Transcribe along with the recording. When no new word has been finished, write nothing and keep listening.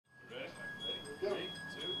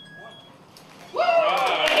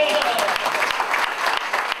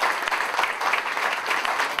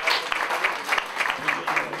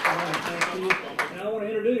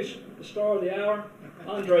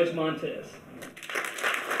Rose Montez.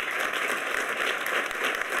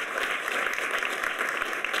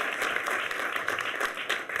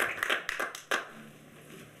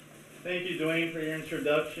 Thank you, Dwayne, for your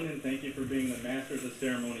introduction, and thank you for being the master of the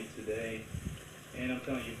ceremony today. And I'm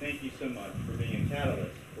telling you, thank you so much for being a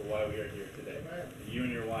catalyst for why we are here today. You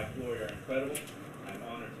and your wife, Lori, are incredible. I'm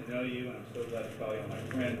honored to know you, and I'm so glad to call you my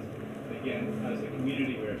friends. And again, as a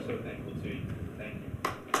community, we are so thankful to you. Thank you.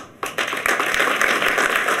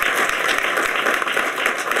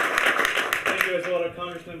 Thank you as well to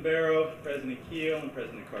Congressman Barrow, President Keel, and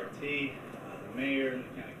President Carty, the Mayor, and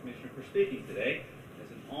the County Commissioner for speaking today.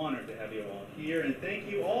 It's an honor to have you all here, and thank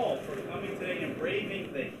you all for coming today and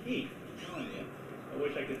braving the heat. I'm telling you, I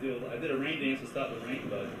wish I could I did a rain dance to stop the rain,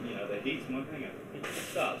 but you know, the heat's one thing, it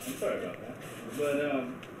stops. I'm sorry about that.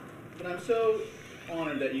 But I'm so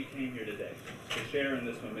honored that you came here today to share in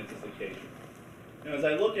this momentous occasion. Now, as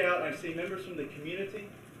I look out, I see members from the community,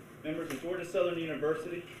 members of Georgia Southern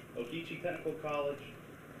University, Ogeechee Technical College,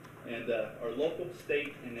 and our local,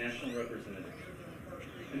 state, and national representatives.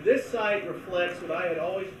 And this site reflects what I had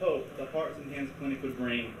always hoped the Hearts and Hands Clinic would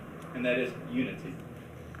bring, and that is unity.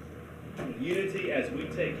 Unity as we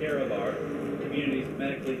take care of our community's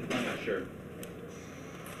medically uninsured.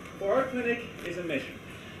 For our clinic is a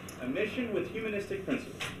mission with humanistic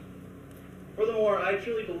principles. Furthermore, I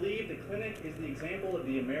truly believe the clinic is the example of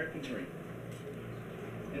the American dream.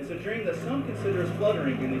 And it's a dream that some consider as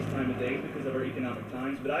fluttering in these time of days because of our economic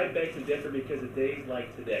times, but I beg to differ because of days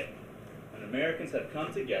like today, when Americans have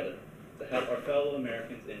come together to help our fellow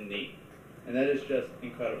Americans in need. And that is just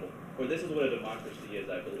incredible. For this is what a democracy is,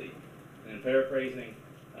 I believe. And in paraphrasing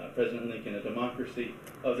President Lincoln, a democracy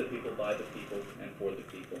of the people, by the people, and for the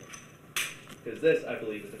people. Because this, I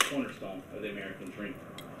believe, is the cornerstone of the American dream.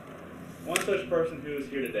 One such person who is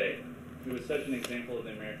here today, who is such an example of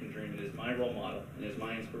the American dream, and is my role model, and is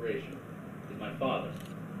my inspiration, is my father,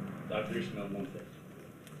 Dr. Ismael Montes.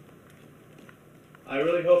 I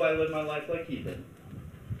really hope I live my life like he did,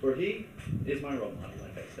 for he is my role model,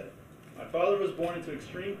 like I said. My father was born into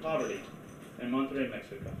extreme poverty in Monterrey,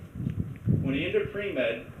 Mexico. When he entered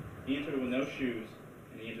pre-med, he entered with no shoes,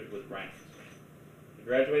 and he entered with braces. He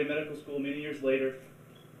graduated medical school many years later,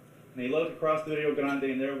 and he looked across the Rio Grande,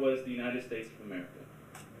 and there was the United States of America.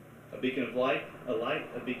 A beacon of light,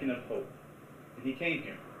 a beacon of hope. And he came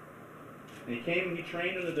here. And he came and he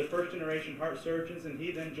trained under the first generation heart surgeons, and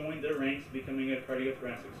he then joined their ranks, becoming a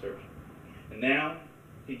cardiothoracic surgeon. And now,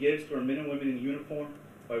 he gives to our men and women in uniform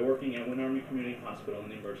by working at Winn Army Community Hospital in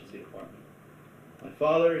the emergency department. My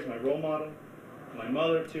father is my role model. My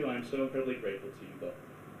mother, too, I am so incredibly grateful to you both.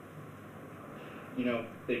 You know,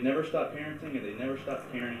 they've never stopped parenting and they've never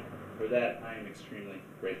stopped caring. For that, I am extremely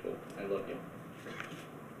grateful. I love you.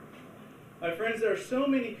 My friends, there are so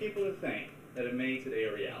many people to thank that have made today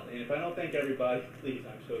a reality. And if I don't thank everybody, please,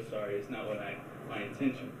 I'm so sorry. It's not my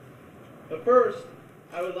intention. But first,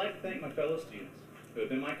 I would like to thank my fellow students who have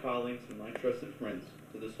been my colleagues and my trusted friends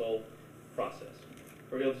through this whole process.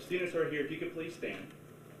 For the students who are here, if you could please stand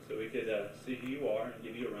so we could see who you are and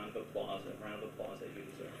give you a round of applause that you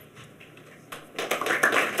deserve.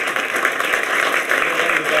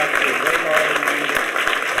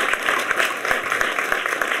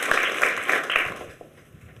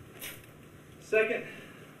 Second,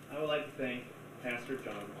 I would like to thank Pastor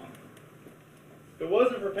John Long. If it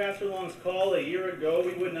wasn't for Pastor Long's call a year ago,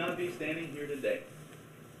 we would not be standing here today.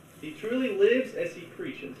 He truly lives as he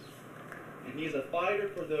preaches, and he is a fighter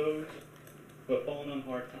for those who have fallen on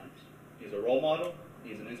hard times. He's a role model,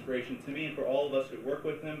 he's an inspiration to me, and for all of us who work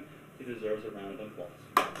with him, he deserves a round of applause.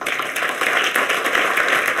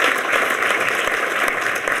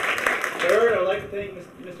 Third, I would like to thank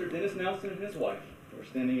Mr. Dennis Nelson and his wife, who are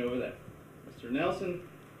standing over there. Mr. Nelson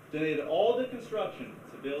donated all the construction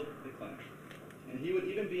to build the clinic, and he would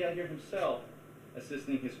even be out here himself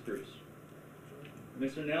assisting his crews.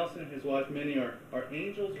 Mr. Nelson and his wife Minnie are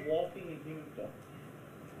angels walking in human form,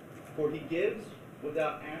 for he gives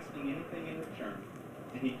without asking anything in return,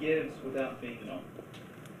 and he gives without being known.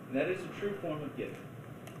 And that is a true form of giving.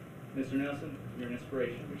 Mr. Nelson, you're an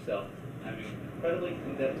inspiration yourself. I'm incredibly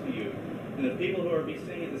in debt to you. And the people who are be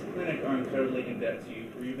seeing at this clinic are incredibly in debt to you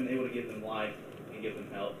for you've been able to give them life and give them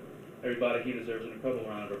help. Everybody, he deserves an incredible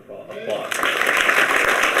round of applause.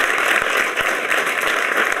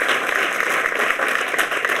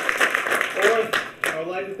 Fourth, I would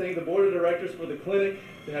like to thank the board of directors for the clinic.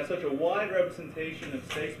 To have such a wide representation of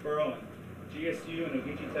Statesboro and GSU and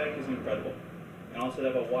Ogeechee Tech is incredible. And also to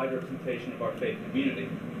have a wide representation of our faith community.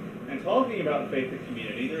 And talking about the faith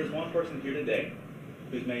community, there is one person here today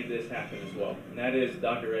who's made this happen as well. And that is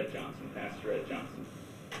Dr. Ed Johnson, Pastor Ed Johnson.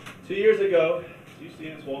 2 years ago, two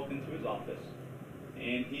students walked into his office,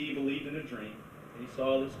 and he believed in a dream. He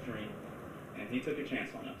saw this dream, and he took a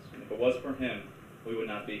chance on us. And if it was for him, we would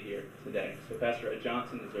not be here today. So Pastor Ed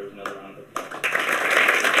Johnson deserves another round of applause.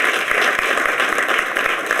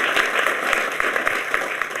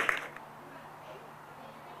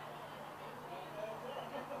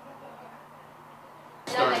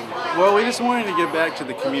 Well, we just wanted to give back to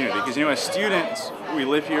the community because, you know, as students, we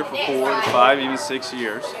live here for 4, 5, even 6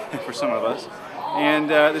 years for some of us. And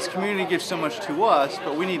this community gives so much to us,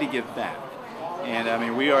 but we need to give back. And I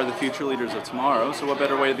mean, we are the future leaders of tomorrow, so what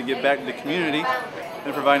better way to give back to the community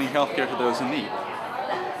than providing health care to those in need?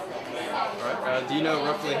 Right. Do you know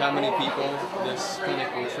roughly how many people this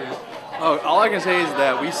clinic will treat? Oh, all I can say is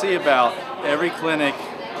that we see about every clinic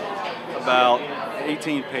about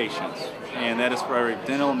 18 patients, and that is for every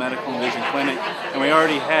dental, medical, and vision clinic. And we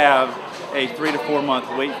already have a 3 to 4 month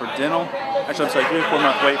wait for dental. Actually, I'm sorry, 3 to 4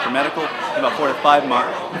 month wait for medical, and about 4 to 5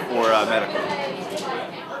 months for medical.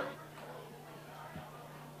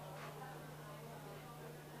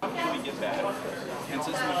 We get back, and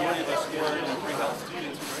since the majority of us were pre-health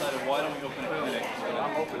students, we decided why don't we open a clinic?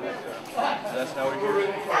 So that's how we're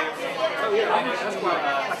here.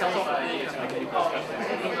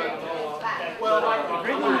 Well, the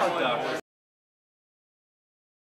great thing about doctors